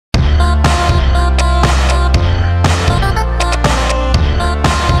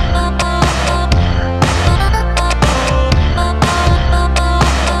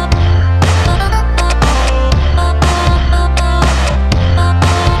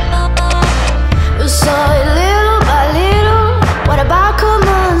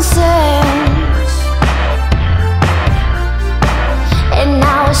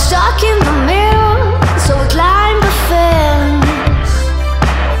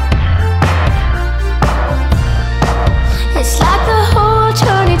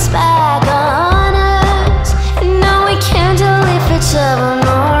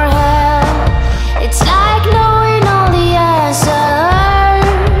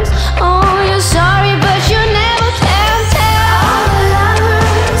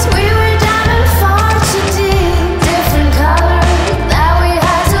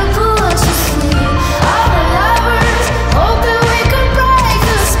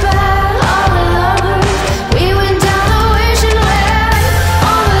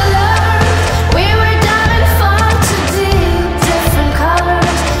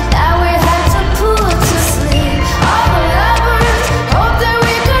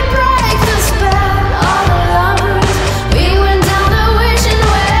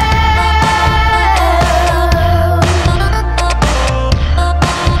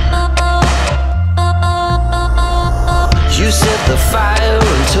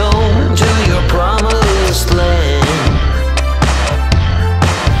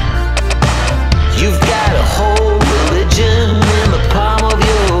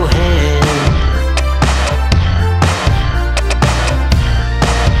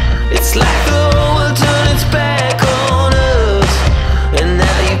It's like the whole world turned its back on us, and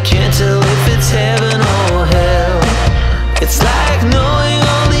now you can't tell if it's heaven or hell. It's like knowing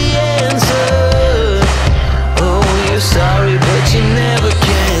all the answers. Oh, you're sorry, but you never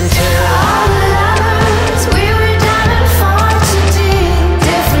can tell. All the lovers, we were diamond far too deep.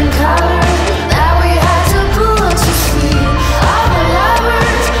 Different colors that we had to pull to sleep. All the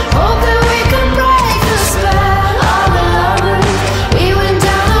lovers, hope that we could break the spell. All the lovers, we went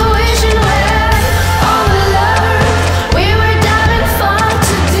down the wishing well.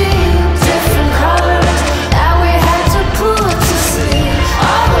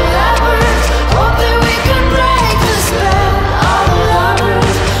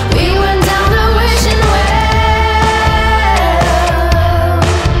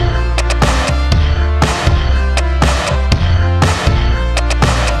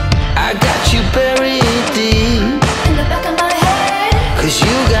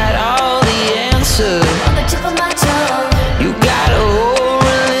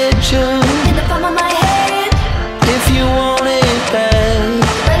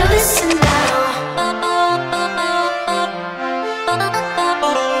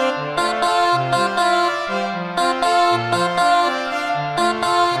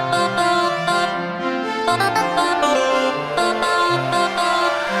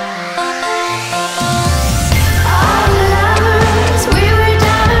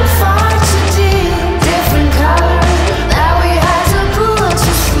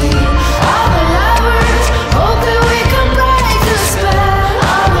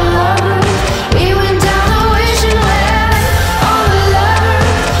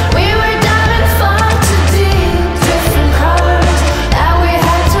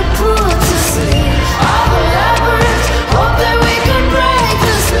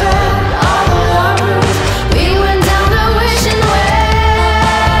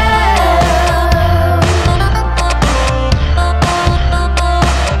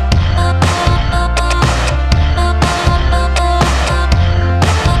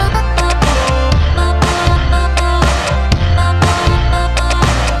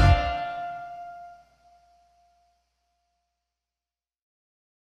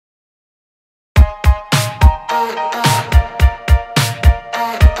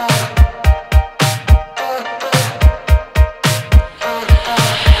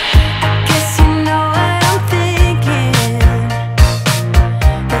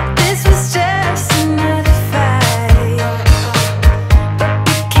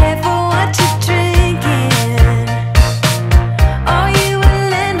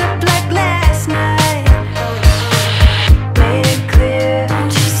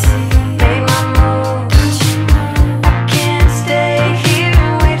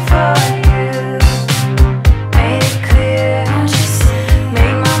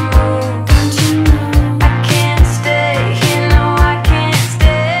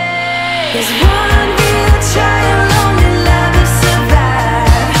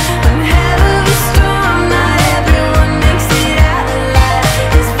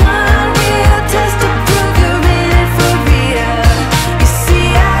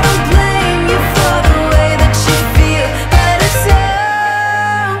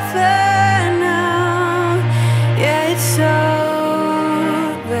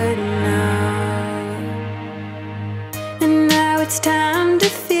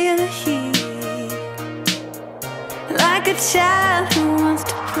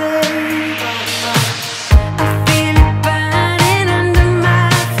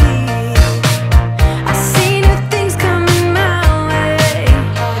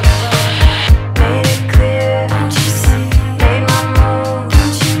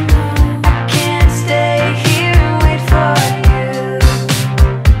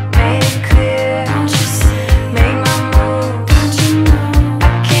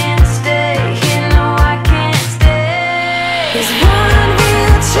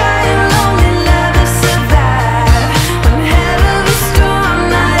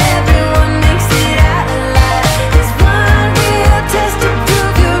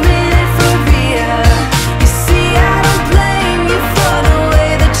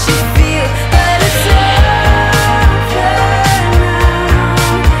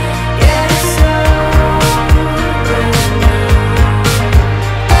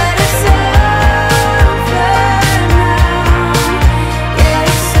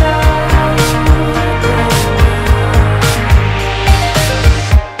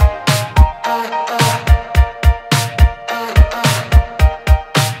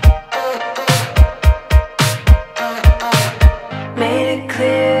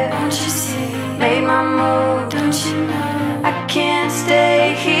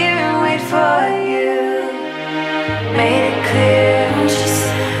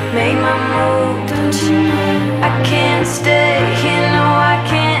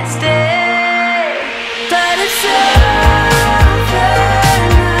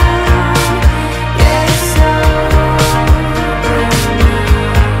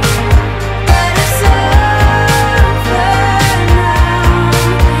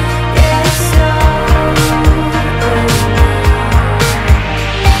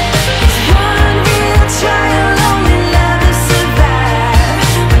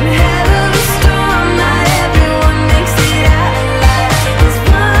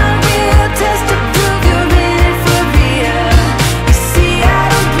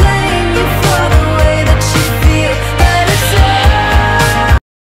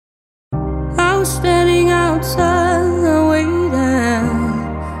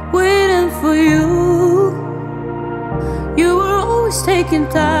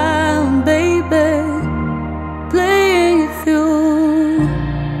 sound, baby, playing it through.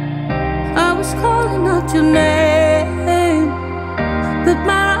 I was calling out your name, but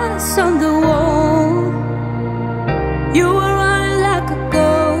my eyes on the wall. You were running like a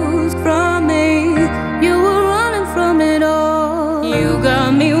ghost from me. You were running from it all. You got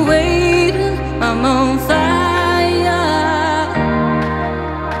me waiting, I'm on fire.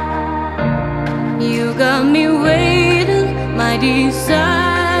 You got me waiting, my desire.